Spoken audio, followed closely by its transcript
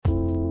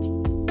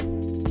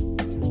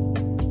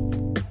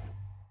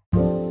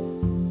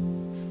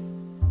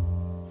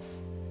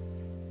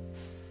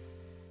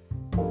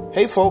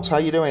Hey folks, how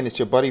you doing? It's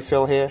your buddy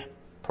Phil here,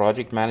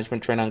 project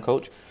management trainer and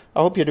coach.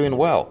 I hope you're doing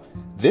well.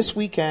 This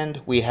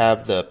weekend we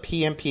have the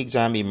PMP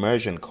exam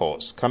immersion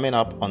course coming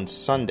up on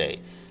Sunday.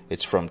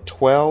 It's from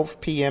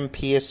 12 p.m.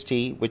 PST,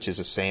 which is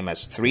the same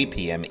as 3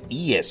 p.m.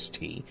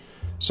 EST.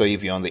 So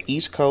if you're on the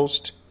East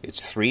Coast,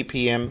 it's 3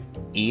 p.m.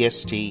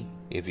 EST.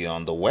 If you're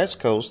on the West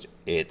Coast,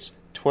 it's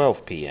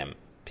 12 p.m.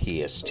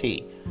 PST.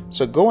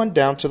 So go on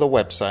down to the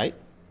website.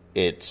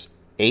 It's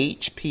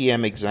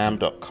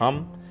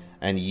hpmexam.com.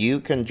 and you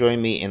can join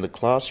me in the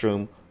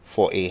classroom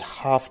for a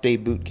half-day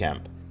boot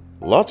camp.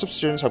 Lots of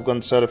students have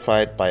gotten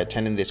certified by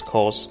attending this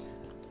course.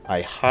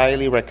 I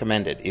highly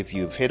recommend it. If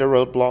you've hit a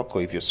roadblock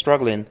or if you're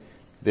struggling,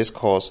 this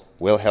course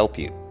will help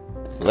you.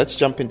 Let's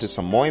jump into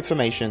some more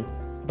information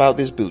about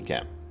this boot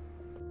camp.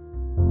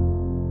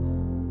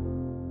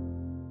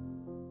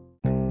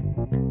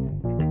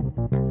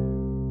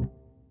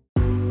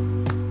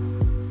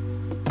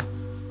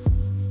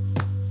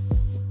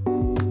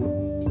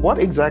 What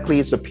exactly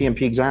is the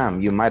PMP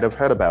exam? You might have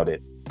heard about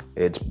it.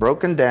 It's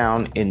broken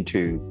down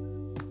into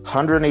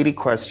 180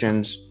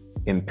 questions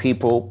in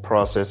people,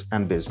 process,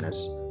 and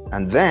business,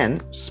 and then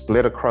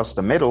split across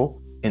the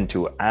middle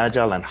into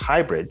agile and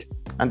hybrid,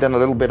 and then a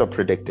little bit of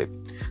predictive.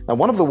 Now,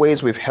 one of the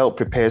ways we've helped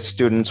prepare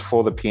students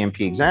for the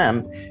PMP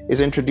exam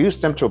is introduce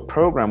them to a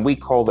program we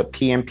call the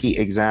PMP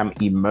Exam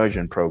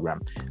Immersion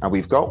Program. And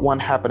we've got one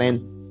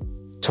happening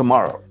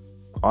tomorrow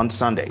on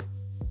Sunday.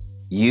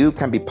 You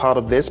can be part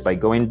of this by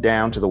going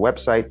down to the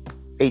website,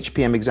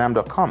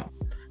 hpmexam.com.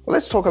 Well,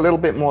 let's talk a little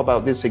bit more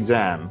about this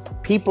exam,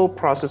 people,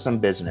 process,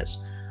 and business.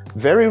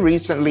 Very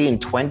recently in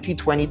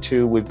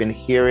 2022, we've been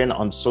hearing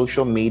on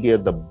social media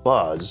the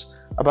buzz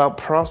about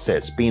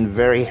process being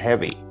very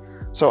heavy.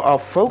 So our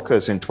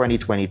focus in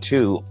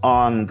 2022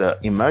 on the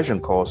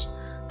immersion course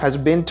has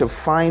been to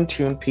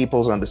fine-tune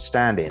people's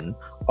understanding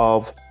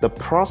of the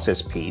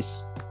process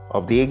piece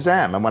of the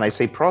exam. And when I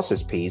say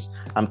process piece,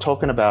 I'm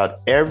talking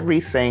about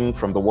everything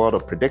from the world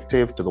of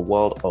predictive to the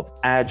world of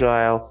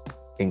agile,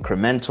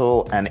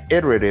 incremental, and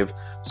iterative,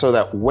 so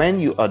that when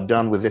you are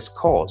done with this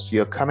course,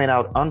 you're coming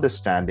out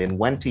understanding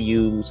when to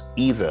use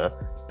either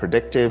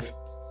predictive,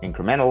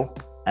 incremental,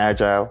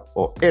 agile,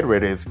 or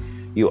iterative.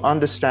 You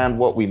understand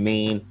what we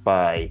mean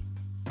by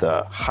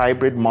the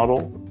hybrid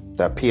model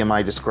that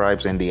PMI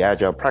describes in the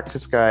Agile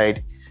Practice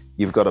Guide.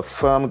 You've got a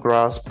firm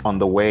grasp on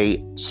the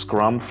way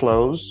Scrum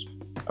flows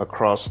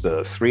across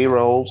the 3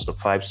 roles, the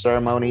 5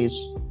 ceremonies,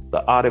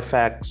 the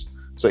artifacts.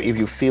 So if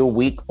you feel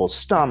weak or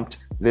stumped,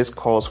 this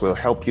course will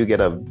help you get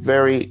a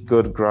very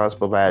good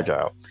grasp of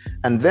Agile.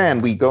 And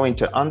then we go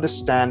into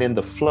understanding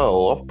the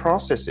flow of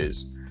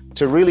processes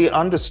to really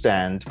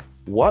understand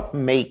what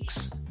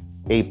makes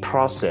a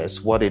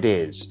process what it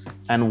is,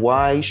 and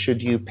why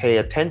should you pay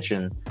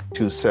attention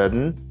to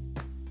certain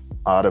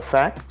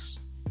artifacts,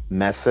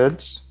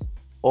 methods,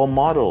 or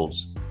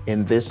models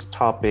in this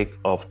topic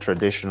of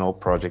traditional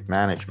project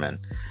management.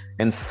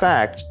 In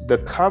fact, the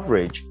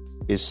coverage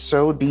is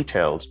so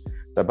detailed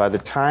that by the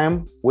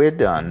time we're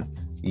done,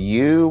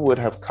 you would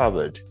have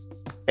covered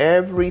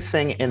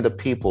everything in the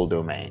people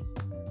domain: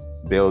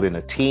 building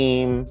a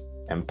team,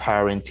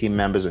 empowering team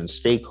members and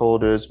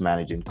stakeholders,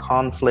 managing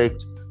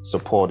conflict,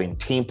 supporting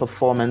team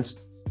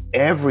performance,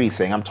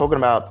 everything. I'm talking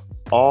about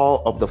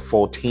all of the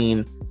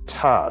 14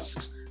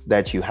 tasks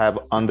that you have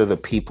under the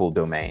people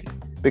domain.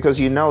 Because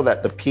you know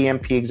that the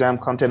PMP exam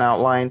content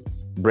outline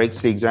breaks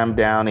the exam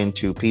down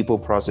into people,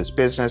 process,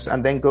 business,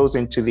 and then goes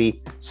into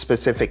the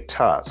specific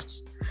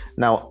tasks.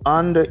 Now,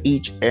 under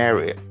each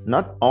area,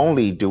 not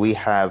only do we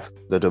have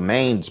the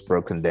domains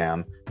broken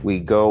down,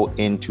 we go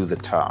into the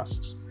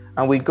tasks,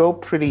 and we go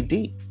pretty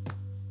deep.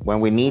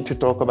 When we need to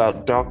talk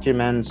about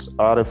documents,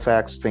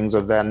 artifacts, things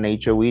of that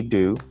nature, we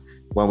do.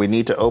 When we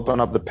need to open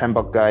up the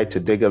PMBOK guide to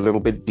dig a little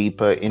bit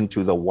deeper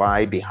into the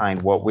why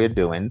behind what we're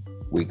doing,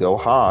 we go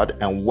hard.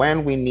 And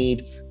when we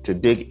need to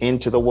dig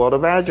into the world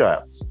of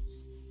Agile,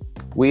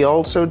 we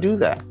also do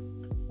that.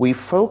 We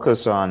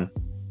focus on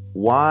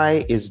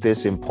why is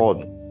this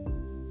important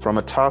from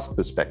a task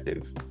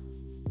perspective.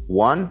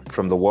 1,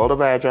 from the world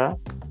of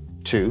Agile.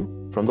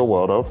 2, from the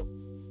world of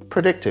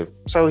predictive.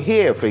 So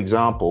here, for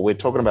example, we're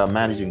talking about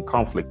managing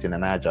conflict in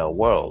an Agile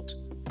world.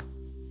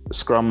 The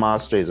Scrum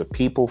Master is a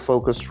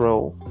people-focused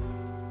role.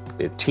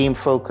 They're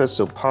team-focused,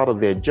 so part of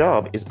their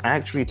job is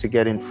actually to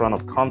get in front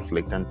of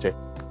conflict and to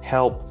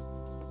help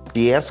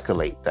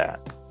de-escalate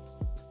that.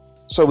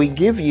 So we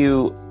give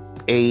you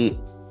a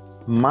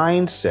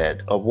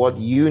mindset of what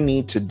you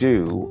need to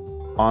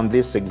do on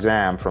this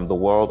exam from the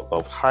world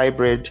of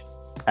hybrid,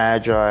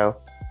 agile,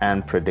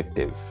 and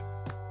predictive.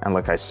 And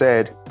like I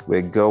said,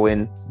 we're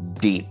going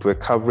deep. We're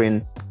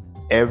covering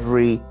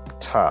every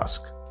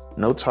task.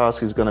 No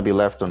task is going to be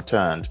left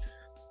unturned.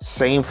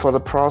 Same for the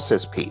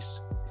process piece.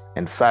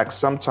 In fact,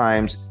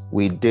 sometimes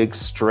we dig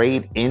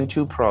straight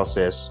into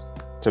process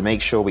to make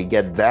sure we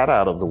get that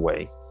out of the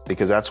way,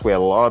 because that's where a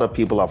lot of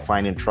people are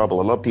finding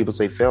trouble. A lot of people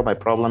say, Phil, my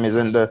problem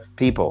isn't the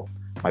people.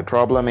 My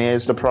problem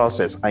is the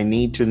process. I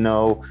need to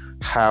know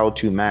how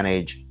to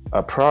manage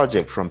a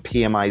project from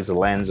PMI's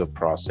lens of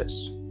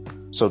process.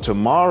 So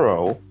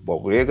tomorrow,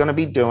 what we're going to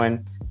be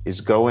doing is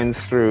going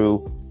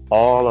through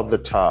all of the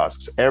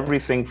tasks,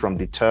 everything from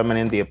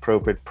determining the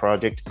appropriate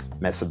project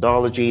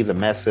methodology, the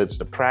methods,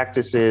 the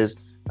practices,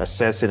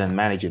 assessing and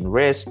managing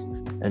risk,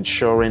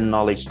 ensuring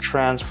knowledge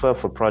transfer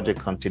for project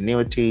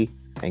continuity,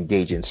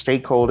 engaging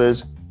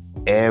stakeholders,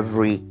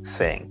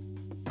 everything.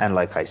 And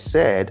like I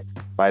said,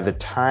 by the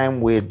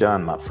time we're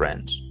done, my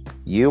friends,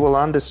 you will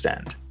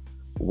understand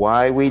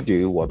why we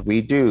do what we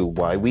do,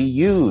 why we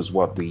use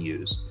what we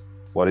use.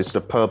 What is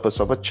the purpose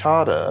of a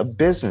charter, a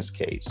business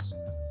case,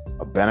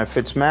 a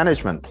benefits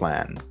management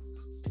plan?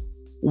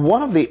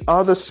 One of the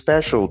other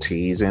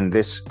specialties in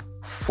this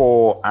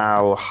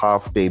 4-hour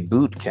half-day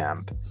boot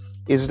camp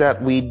is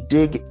that we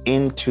dig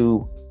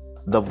into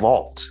the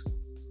vault.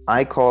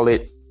 I call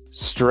it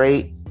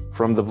straight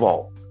from the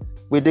vault.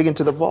 We dig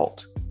into the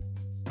vault.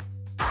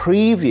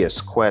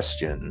 Previous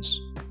questions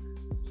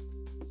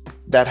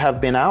that have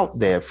been out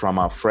there from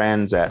our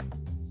friends at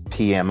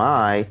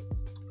PMI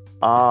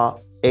are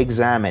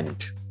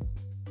examined,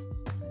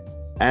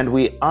 and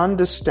we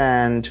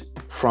understand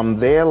from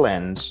their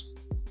lens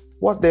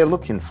what they're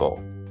looking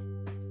for.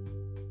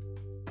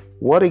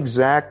 What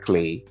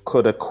exactly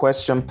could a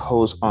question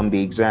pose on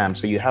the exam?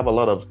 So you have a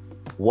lot of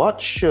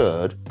what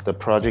should the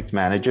project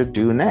manager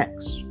do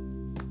next?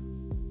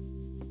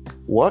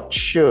 What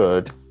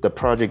should the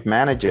project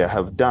manager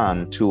have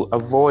done to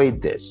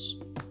avoid this?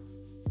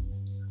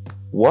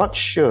 What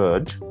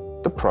should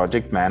the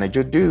project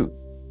manager do?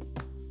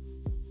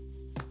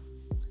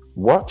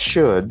 What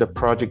should the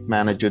project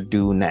manager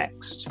do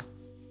next?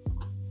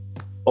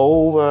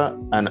 Over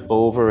and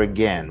over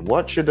again.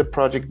 What should the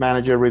project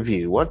manager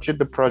review? What should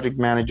the project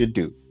manager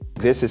do?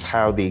 This is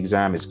how the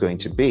exam is going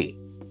to be.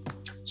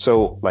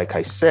 So, like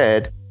I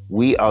said,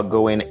 we are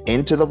going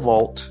into the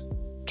vault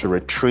to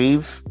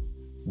retrieve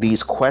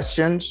these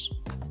questions,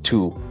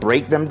 to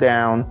break them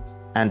down,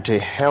 and to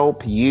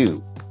help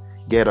you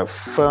get a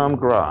firm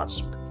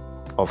grasp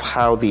of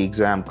how the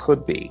exam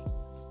could be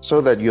so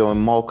that you're in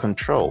more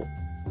control.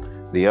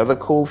 The other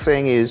cool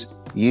thing is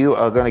you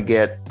are going to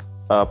get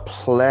a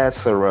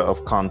plethora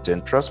of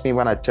content. Trust me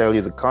when I tell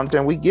you the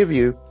content we give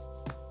you,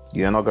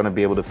 you're not going to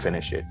be able to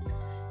finish it.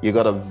 You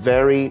got a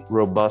very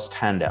robust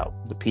handout.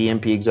 The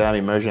PMP exam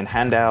immersion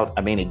handout,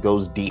 I mean, it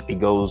goes deep. It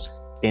goes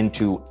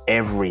into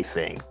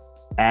everything.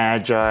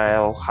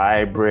 Agile,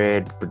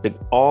 hybrid,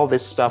 predict, all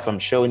this stuff I'm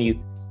showing you,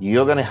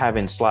 you're going to have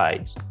in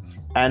slides.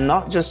 And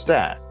not just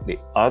that, the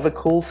other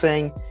cool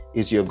thing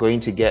is you're going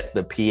to get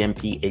the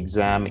PMP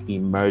exam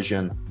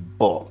immersion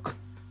book.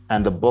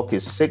 And the book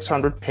is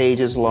 600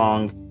 pages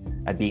long.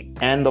 At the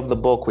end of the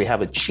book, we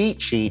have a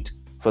cheat sheet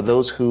for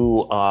those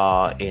who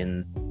are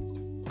in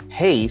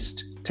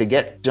haste to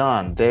get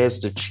done. There's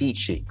the cheat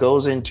sheet.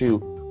 Goes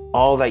into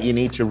all that you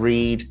need to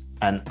read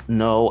and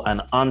know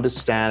and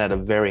understand at a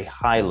very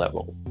high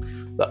level.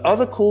 The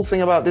other cool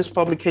thing about this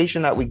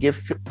publication that we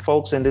give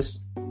folks in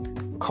this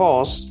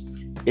course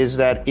is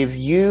that if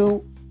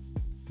you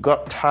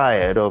got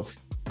tired of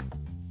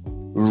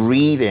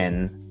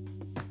reading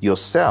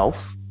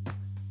yourself,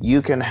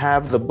 you can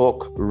have the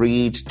book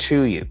read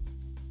to you.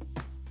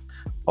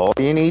 All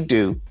you need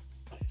to do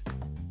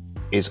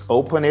is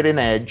open it in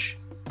Edge,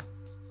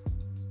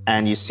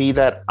 and you see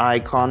that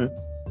icon,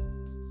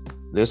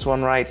 this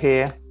one right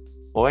here.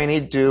 All you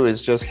need to do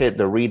is just hit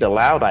the read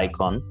aloud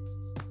icon,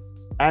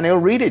 and it'll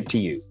read it to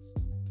you.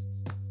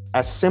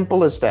 As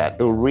simple as that.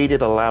 It'll read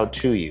it aloud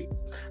to you.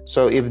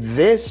 So if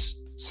this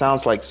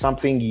sounds like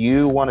something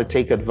you want to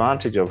take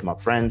advantage of, my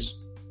friends,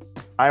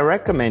 I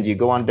recommend you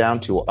go on down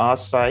to our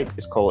site.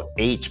 It's called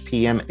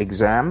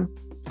hpmexam.com.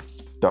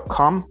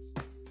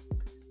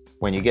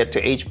 When you get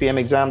to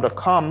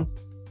hpmexam.com,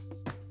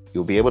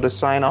 you'll be able to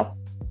sign up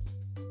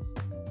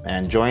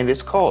and join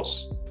this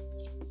course.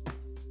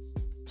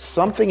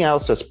 Something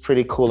else that's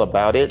pretty cool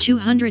about it.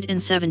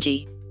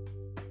 270.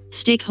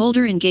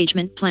 Stakeholder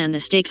Engagement Plan. The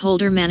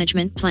Stakeholder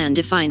Management Plan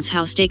defines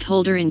how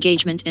stakeholder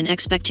engagement and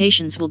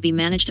expectations will be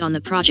managed on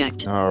the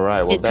project. All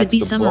right. Well, it could be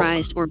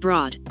summarized or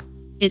broad.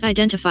 It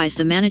identifies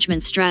the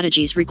management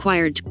strategies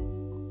required.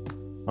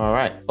 All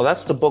right. Well,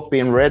 that's the book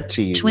being read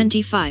to you.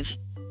 25.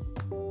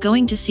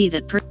 Going to see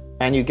that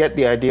and you get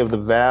the idea of the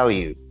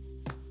value,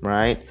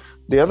 right?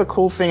 The other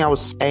cool thing I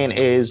was saying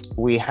is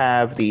we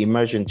have the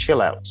immersion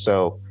chill out.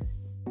 So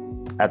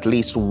at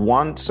least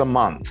once a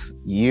month,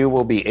 you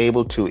will be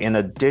able to, in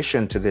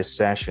addition to this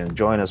session,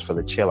 join us for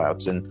the chill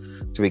outs.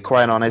 And to be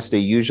quite honest, they're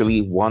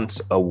usually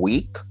once a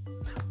week,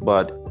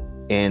 but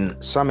in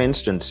some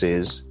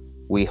instances,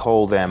 we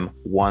hold them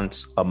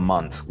once a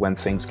month when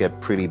things get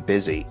pretty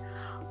busy.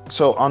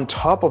 So on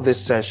top of this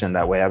session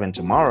that we're having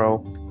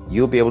tomorrow,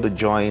 you'll be able to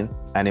join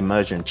an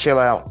immersion chill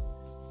out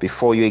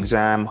before your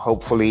exam.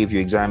 Hopefully, if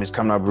your exam is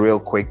coming up real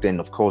quick, then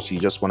of course you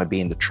just want to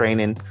be in the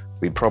training.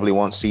 We probably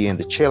won't see you in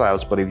the chill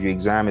outs, but if your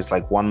exam is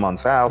like 1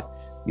 month out,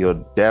 you're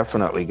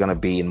definitely going to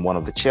be in one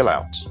of the chill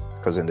outs,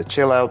 because in the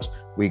chill outs,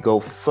 we go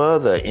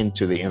further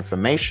into the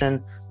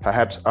information.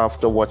 Perhaps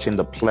after watching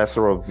the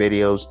plethora of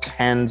videos,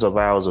 tens of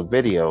hours of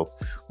video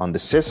on the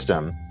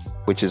system,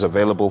 which is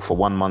available for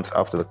 1 month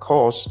after the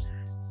course,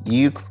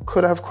 you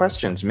could have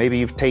questions. Maybe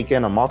you've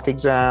taken a mock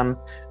exam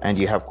and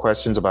you have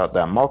questions about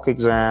that mock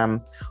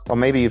exam, or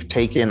maybe you've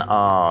taken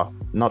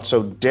not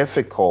so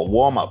difficult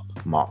warm-up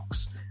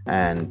mocks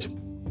and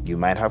you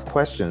might have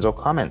questions or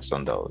comments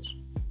on those.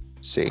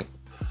 See,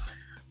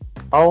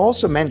 I'll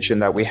also mention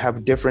that we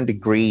have different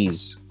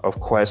degrees of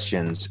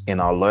questions in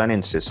our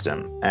learning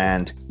system,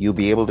 and you'll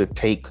be able to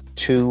take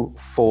 2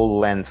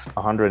 full-length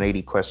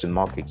 180 question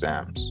mock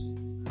exams.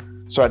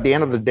 So at the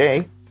end of the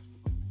day,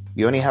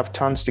 you only have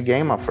tons to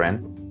gain, my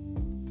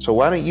friend. So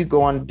why don't you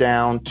go on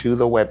down to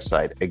the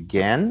website?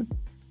 Again,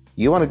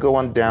 you want to go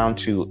on down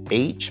to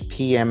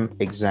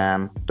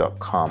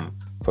hpmexam.com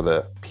for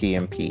the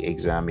PMP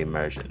exam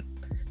immersion.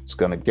 It's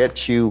going to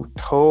get you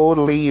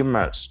totally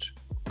immersed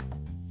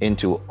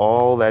into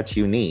all that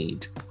you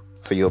need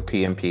for your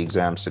PMP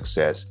exam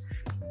success.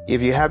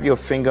 If you have your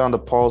finger on the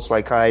pulse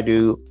like I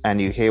do,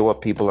 and you hear what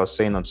people are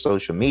saying on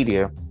social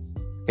media,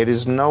 it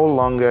is no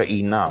longer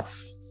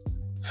enough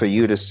for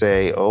you to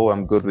say, oh,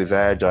 I'm good with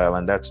Agile,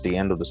 and that's the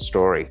end of the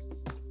story.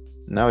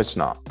 No, it's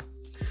not.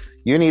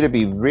 You need to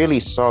be really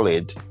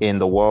solid in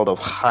the world of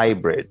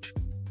hybrid,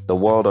 the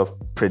world of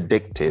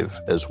predictive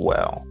as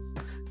well.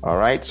 All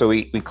right, so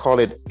we call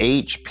it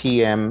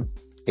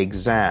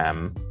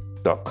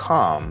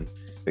hpmexam.com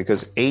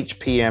because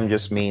HPM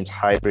just means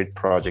hybrid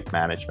project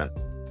management.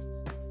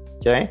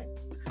 Okay,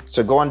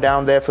 so go on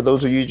down there. For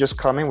those of you just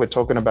coming, we're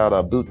talking about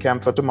a boot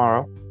camp for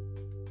tomorrow.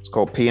 It's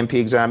called PMP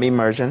Exam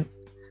Immersion,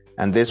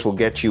 and this will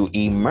get you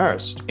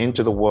immersed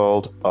into the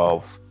world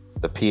of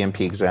the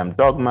PMP exam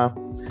dogma.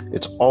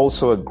 It's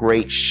also a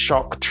great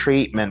shock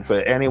treatment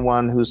for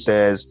anyone who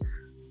says,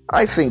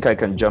 I think I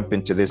can jump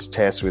into this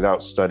test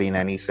without studying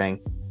anything.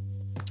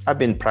 I've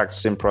been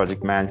practicing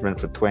project management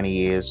for 20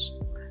 years.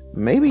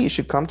 Maybe you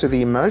should come to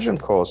the immersion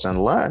course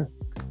and learn.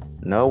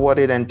 Know what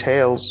it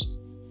entails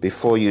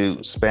before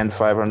you spend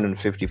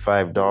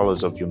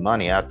 $555 of your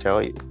money, I'll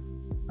tell you.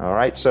 All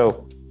right,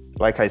 so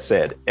like I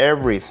said,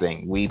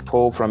 everything we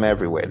pull from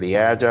everywhere. The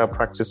Agile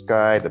Practice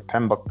Guide, the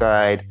PMBOK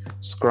Guide,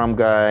 Scrum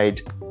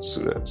Guide,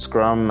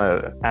 Scrum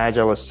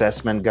Agile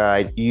Assessment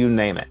Guide, you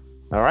name it.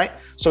 All right,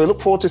 so we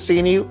look forward to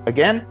seeing you.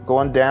 Again, go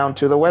on down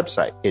to the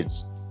website.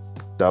 It's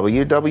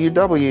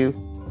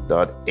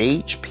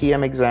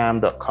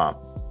www.hpmexam.com.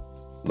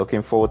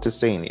 Looking forward to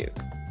seeing you.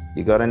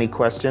 You got any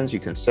questions, you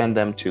can send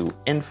them to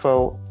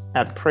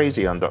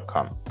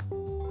info@praizion.com.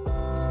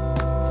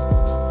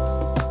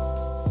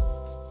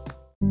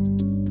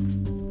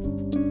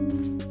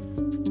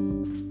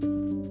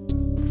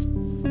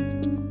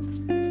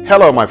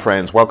 Hello, my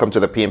friends. Welcome to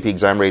the PMP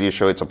Exam Radio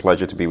Show. It's a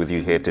pleasure to be with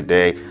you here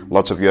today.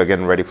 Lots of you are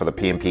getting ready for the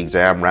PMP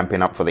exam,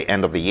 ramping up for the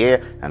end of the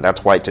year. And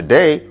that's why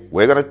today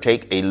we're going to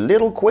take a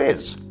little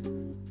quiz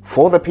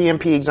for the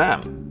PMP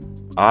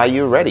exam. Are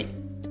you ready?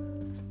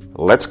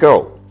 Let's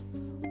go.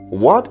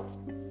 What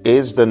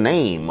is the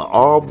name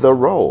of the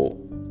role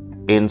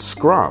in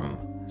Scrum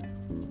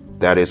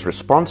that is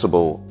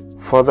responsible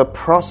for the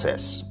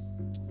process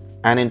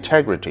and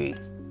integrity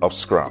of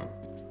Scrum?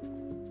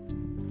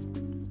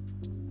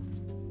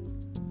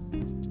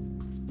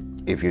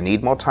 If you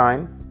need more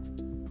time,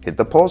 hit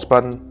the pause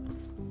button.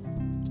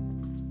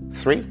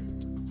 3,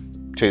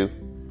 2,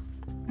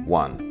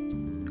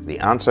 1. The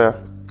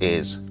answer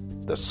is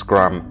the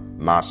Scrum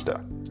Master.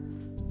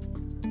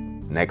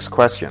 Next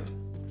question.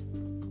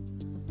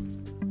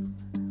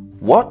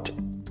 What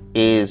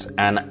is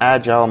an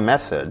agile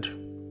method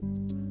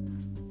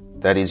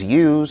that is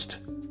used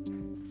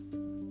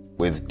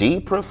with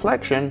deep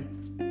reflection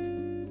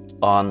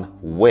on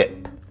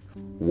WIP,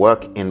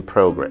 work in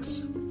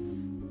progress?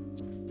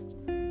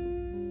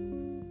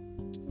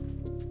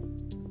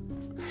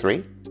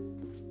 3,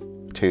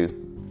 2,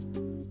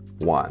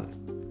 1.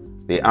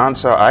 The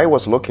answer I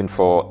was looking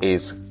for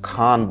is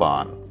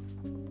Kanban.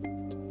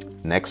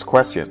 Next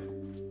question.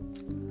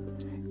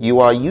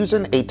 You are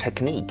using a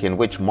technique in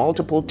which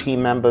multiple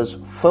team members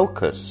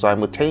focus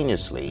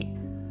simultaneously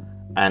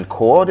and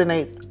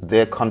coordinate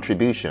their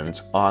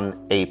contributions on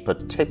a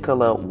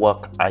particular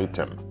work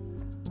item.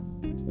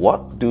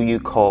 What do you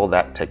call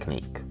that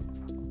technique?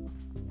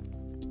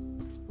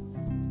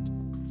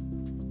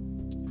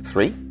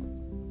 3,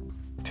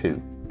 2,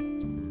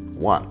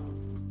 1.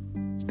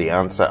 The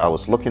answer I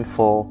was looking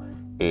for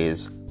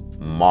is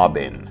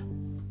mobbing.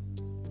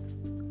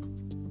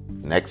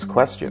 Next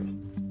question.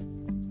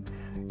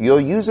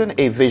 You're using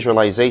a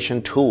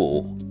visualization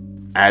tool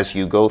as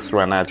you go through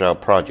an agile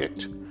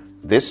project.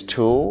 This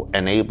tool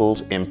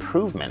enables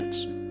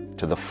improvements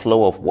to the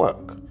flow of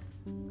work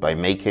by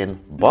making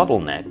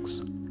bottlenecks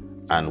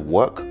and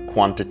work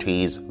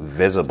quantities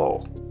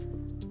visible.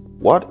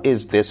 What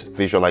is this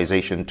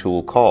visualization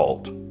tool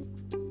called?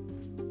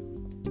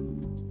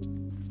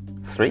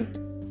 3,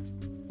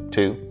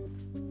 2,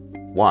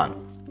 1.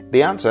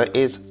 The answer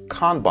is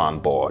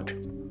Kanban board.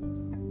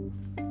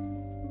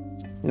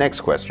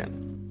 Next question.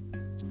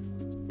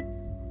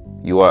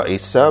 You are a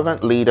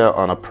servant leader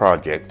on a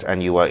project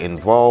and you are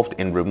involved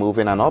in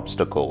removing an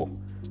obstacle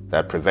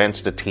that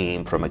prevents the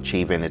team from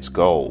achieving its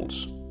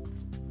goals.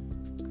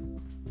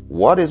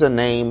 What is a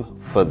name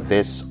for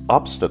this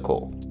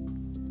obstacle?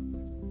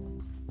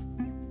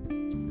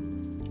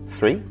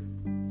 3,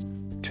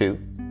 2,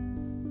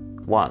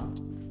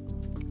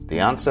 1. The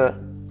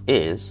answer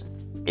is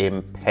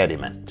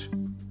impediment.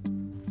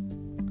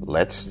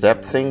 Let's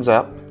step things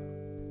up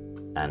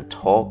and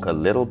talk a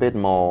little bit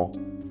more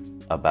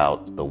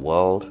about the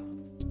world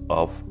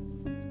of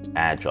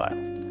Agile.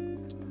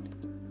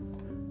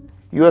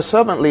 You're a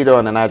servant leader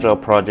on an Agile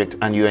project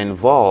and you're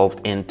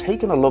involved in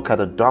taking a look at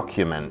a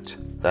document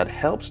that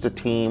helps the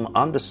team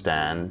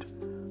understand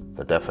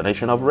the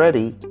definition of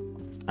ready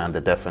and the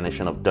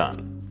definition of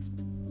done.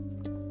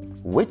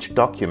 Which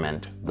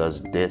document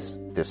does this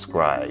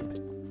describe?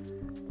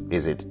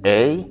 Is it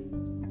A,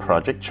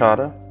 project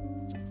charter?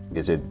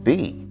 Is it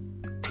B,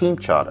 team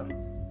charter?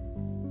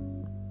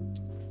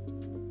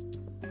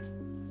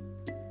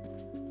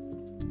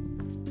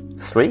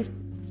 Three,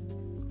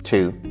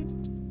 two,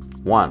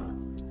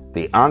 one.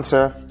 The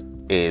answer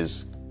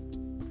is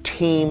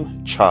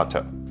team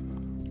charter.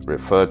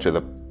 Refer to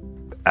the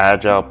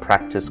Agile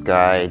Practice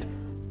Guide,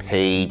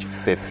 page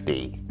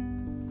 50.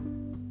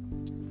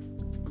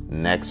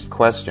 Next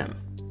question.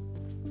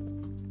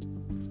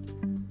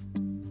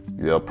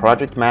 You're a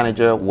project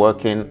manager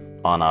working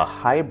on a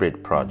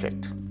hybrid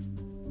project.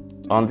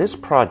 On this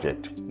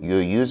project,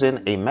 you're using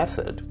a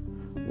method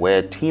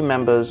where team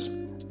members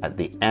at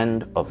the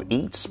end of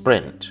each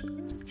sprint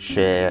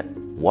share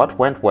what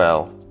went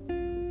well,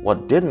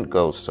 what didn't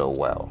go so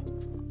well,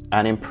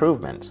 and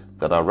improvements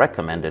that are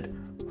recommended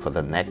for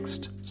the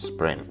next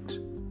sprint.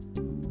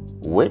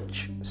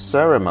 Which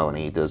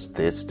ceremony does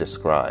this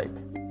describe?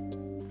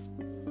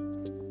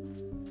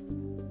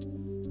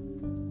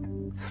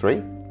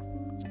 3,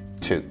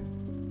 2,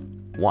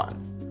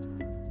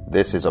 1.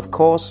 This is, of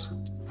course,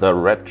 the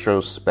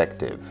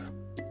retrospective.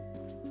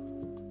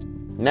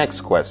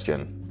 Next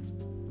question.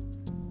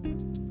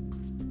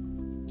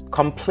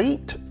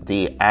 Complete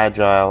the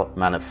Agile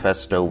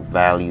Manifesto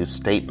value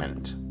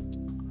statement.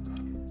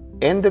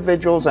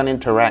 Individuals and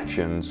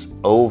interactions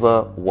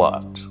over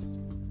what?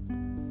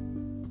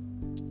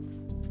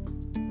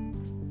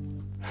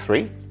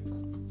 3,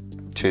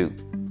 2,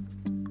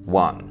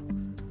 1.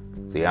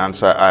 The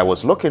answer I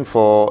was looking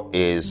for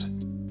is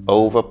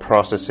over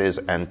processes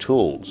and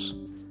tools.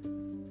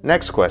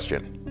 Next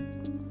question.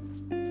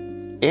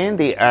 In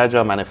the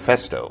Agile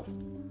Manifesto,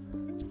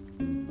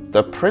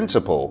 the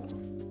principle,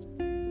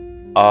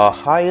 our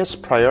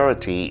highest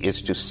priority is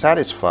to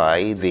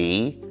satisfy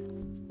the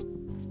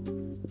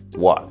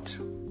what?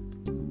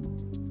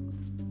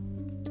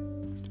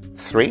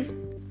 3,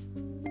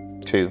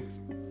 2,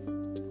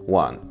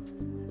 1.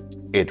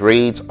 It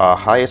reads, our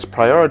highest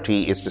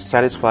priority is to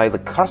satisfy the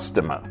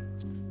customer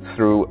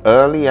through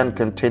early and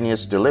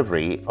continuous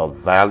delivery of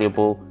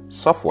valuable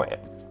software.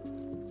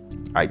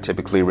 I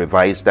typically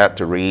revise that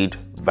to read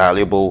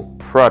valuable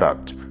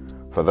product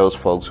for those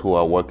folks who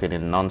are working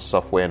in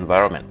non-software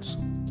environments.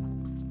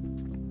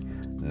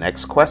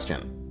 Next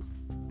question.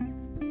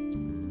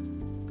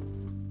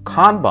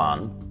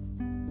 Kanban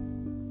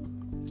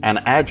and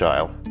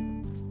Agile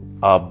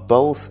are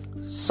both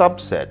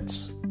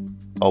subsets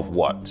of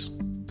what?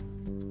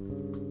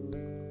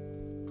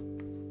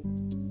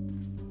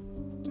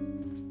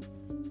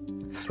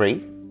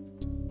 3,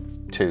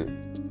 2,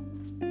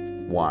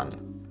 1.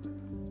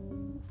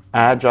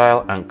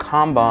 Agile and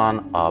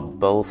Kanban are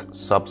both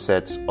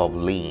subsets of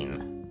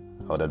Lean.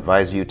 I would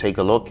advise you take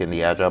a look in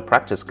the Agile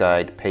Practice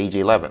Guide, page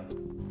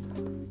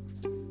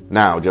 11.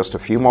 Now, just a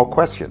few more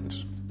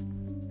questions.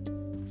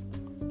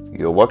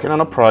 You're working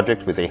on a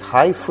project with a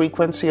high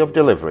frequency of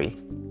delivery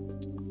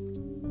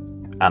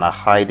and a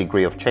high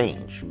degree of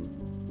change.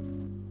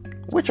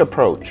 Which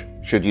approach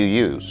should you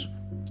use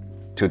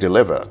to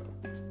deliver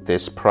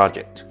this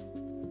project?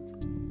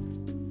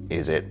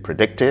 Is it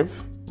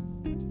predictive,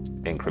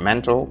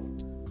 incremental,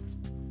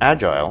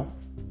 agile,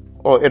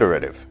 or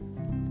iterative?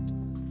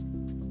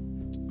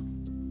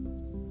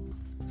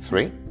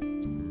 3,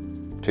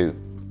 2,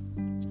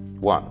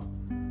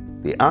 1.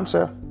 The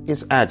answer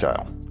is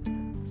agile.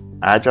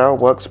 Agile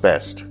works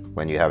best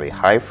when you have a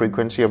high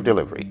frequency of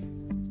delivery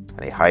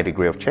and a high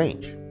degree of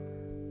change.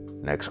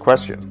 Next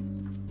question.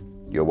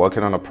 You're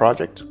working on a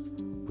project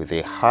with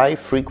a high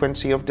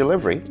frequency of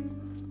delivery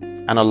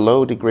and a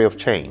low degree of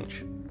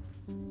change.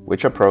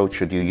 Which approach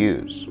should you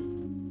use?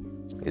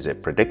 Is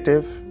it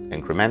predictive,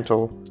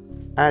 incremental,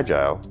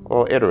 agile,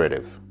 or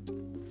iterative?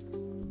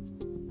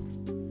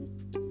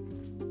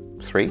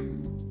 3,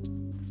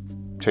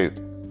 2,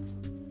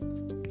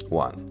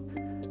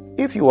 1.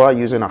 If you are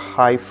using a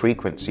high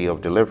frequency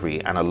of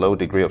delivery and a low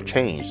degree of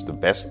change, the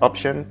best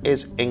option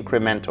is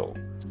incremental.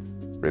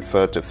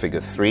 Refer to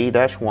Figure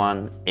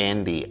 3-1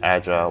 in the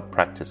Agile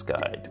Practice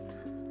Guide.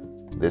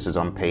 This is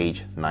on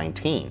page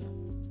 19.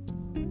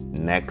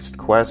 Next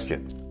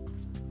question.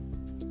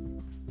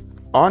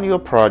 On your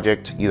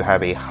project, you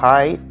have a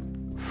high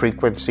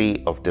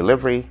frequency of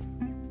delivery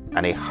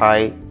and a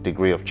high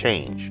degree of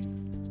change.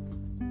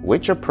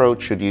 Which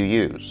approach should you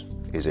use?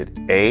 Is it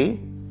A,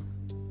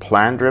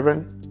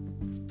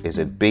 plan-driven? Is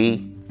it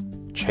B,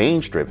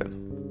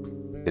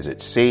 change-driven? Is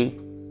it C,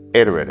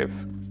 iterative?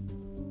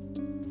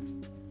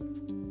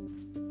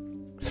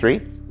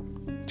 3,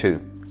 2,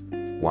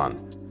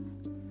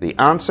 1. The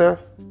answer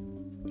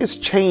is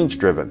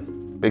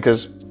change-driven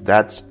because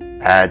that's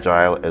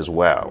agile as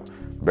well.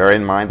 Bear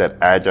in mind that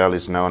agile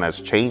is known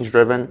as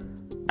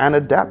change-driven and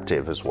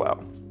adaptive as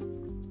well.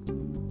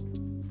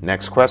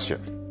 Next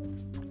question.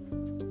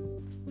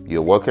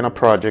 You're working a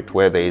project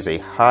where there is a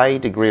high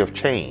degree of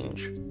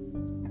change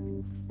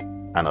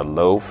and a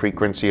low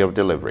frequency of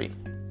delivery.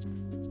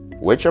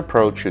 Which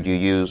approach should you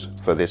use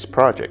for this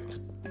project?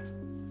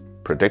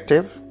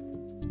 Predictive?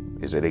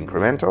 Is it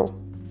incremental?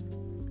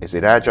 Is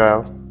it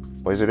agile?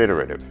 Or is it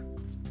iterative?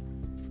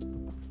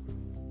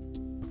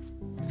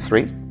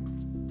 3,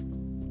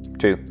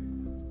 2,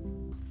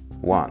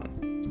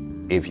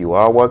 1. If you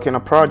are working a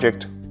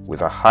project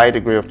with a high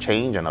degree of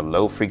change and a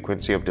low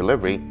frequency of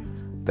delivery,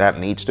 that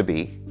needs to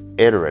be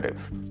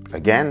iterative.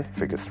 Again,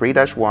 figure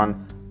 3-1,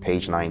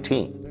 page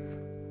 19.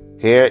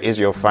 Here is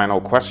your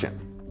final question.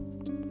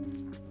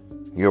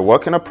 You're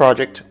working a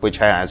project which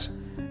has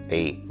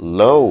a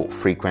low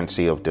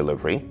frequency of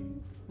delivery,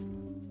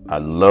 a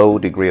low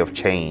degree of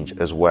change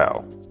as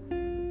well.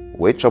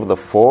 Which of the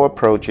 4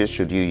 approaches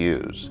should you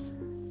use?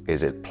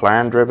 Is it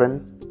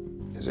plan-driven?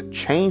 Is it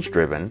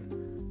change-driven?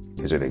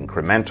 Is it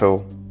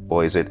incremental?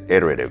 Or is it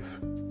iterative?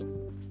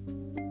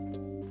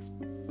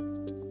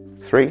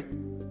 3,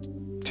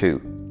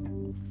 2,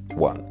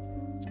 1.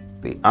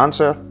 The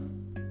answer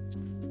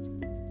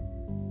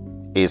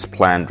is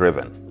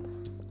plan-driven.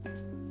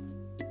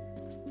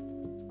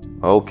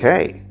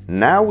 Okay,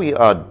 now we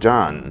are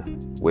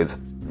done with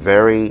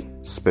very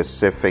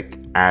specific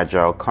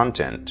agile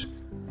content.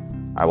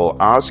 I will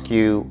ask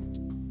you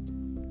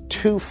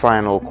 2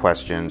 final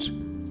questions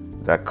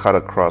that cut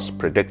across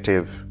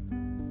predictive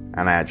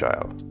and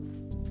agile.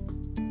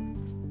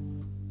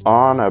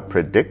 On a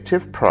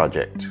predictive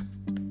project,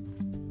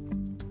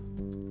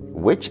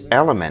 which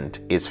element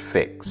is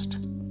fixed?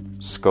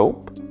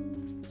 Scope,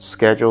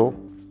 schedule,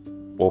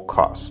 or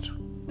cost?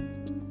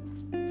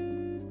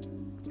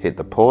 Hit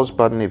the pause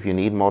button if you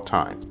need more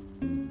time.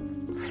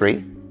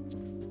 3,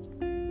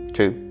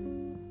 2,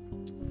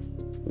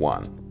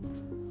 1.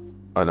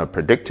 On a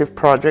predictive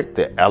project,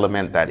 the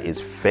element that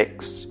is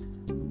fixed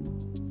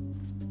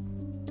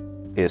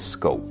is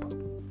scope.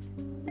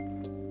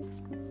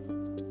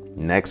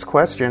 Next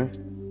question.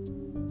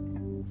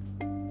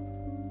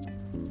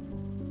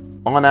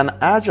 On an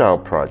agile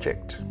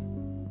project,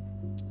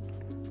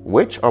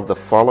 which of the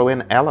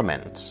following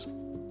elements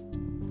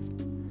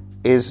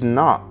is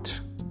not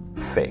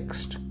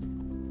fixed?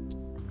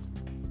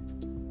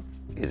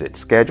 Is it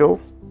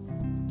schedule?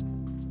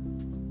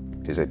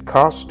 Is it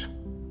cost?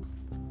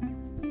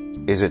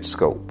 Is it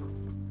scope?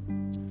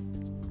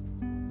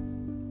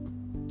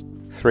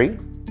 3,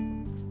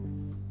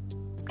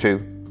 2,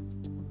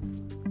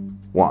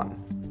 1.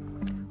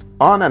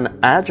 On an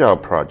agile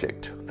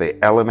project, the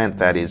element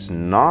that is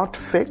not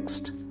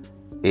fixed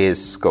is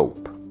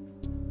scope.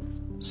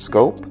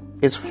 Scope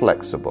is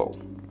flexible.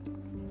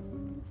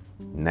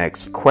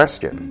 Next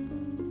question.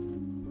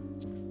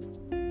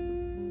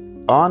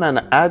 On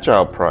an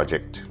agile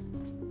project,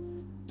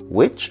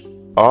 which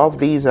of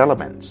these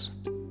elements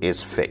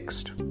is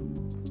fixed?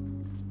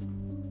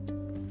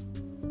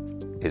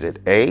 Is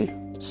it A,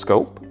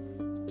 scope,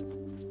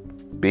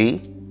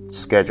 B,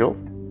 schedule,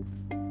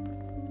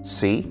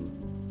 C,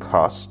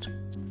 cost,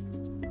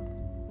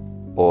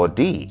 or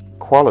D,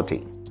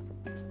 quality?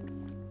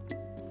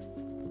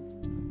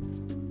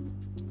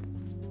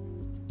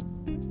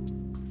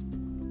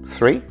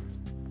 Three,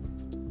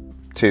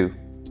 2,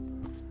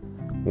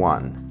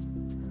 1.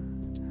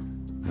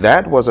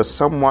 That was a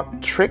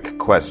somewhat trick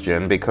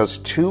question because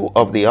 2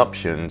 of the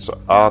options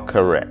are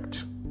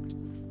correct.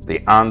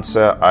 The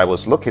answer I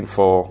was looking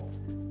for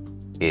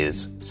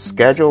is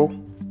schedule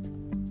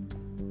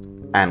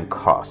and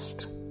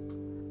cost.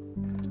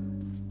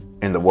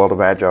 In the world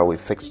of Agile, we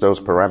fix those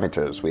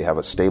parameters. We have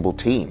a stable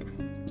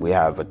team. We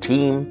have a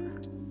team.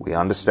 We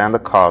understand the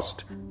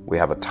cost. We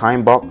have a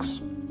time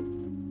box,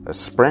 a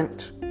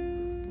sprint,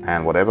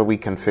 and whatever we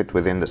can fit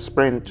within the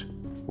sprint,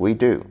 we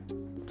do.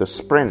 The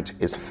sprint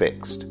is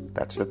fixed.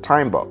 That's the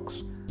time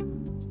box.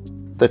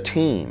 The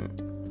team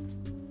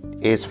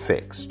is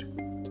fixed.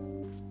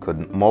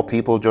 Could more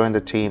people join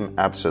the team?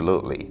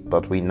 Absolutely.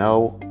 But we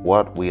know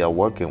what we are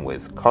working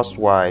with,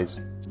 cost-wise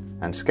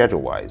and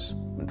schedule-wise.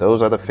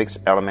 Those are the fixed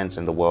elements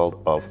in the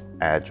world of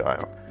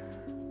Agile.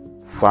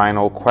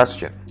 Final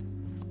question.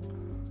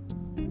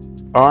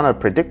 On a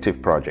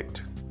predictive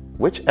project,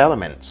 which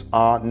elements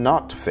are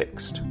not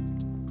fixed?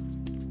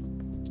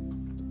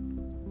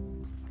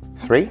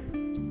 3,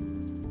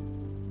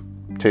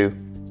 2,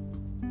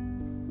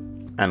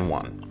 and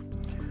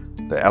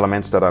 1. The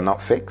elements that are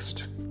not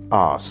fixed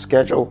are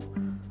schedule.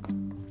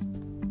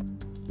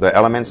 The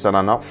elements that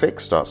are not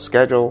fixed are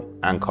schedule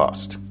and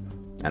cost.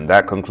 And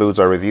that concludes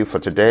our review for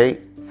today.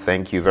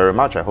 Thank you very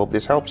much. I hope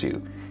this helps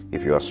you.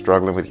 If you are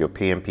struggling with your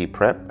PMP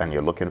prep and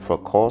you're looking for a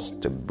course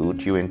to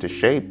boot you into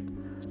shape,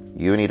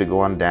 you need to go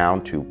on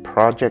down to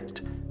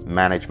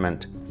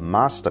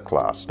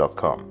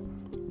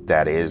projectmanagementmasterclass.com.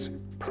 That is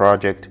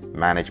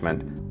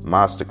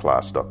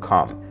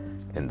projectmanagementmasterclass.com.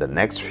 in the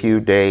next few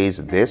days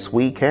this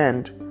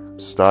weekend,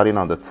 starting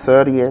on the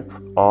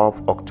 30th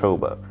of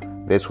October.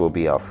 This will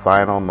be our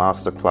final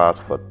masterclass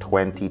for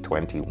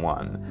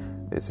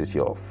 2021. This is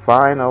your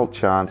final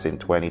chance in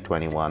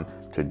 2021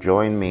 to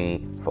join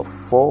me for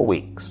 4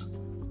 weeks,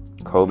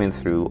 combing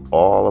through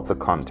all of the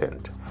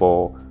content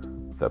for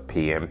the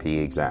PMP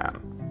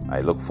exam.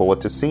 I look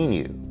forward to seeing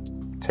you.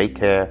 Take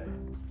care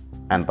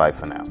and bye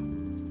for now.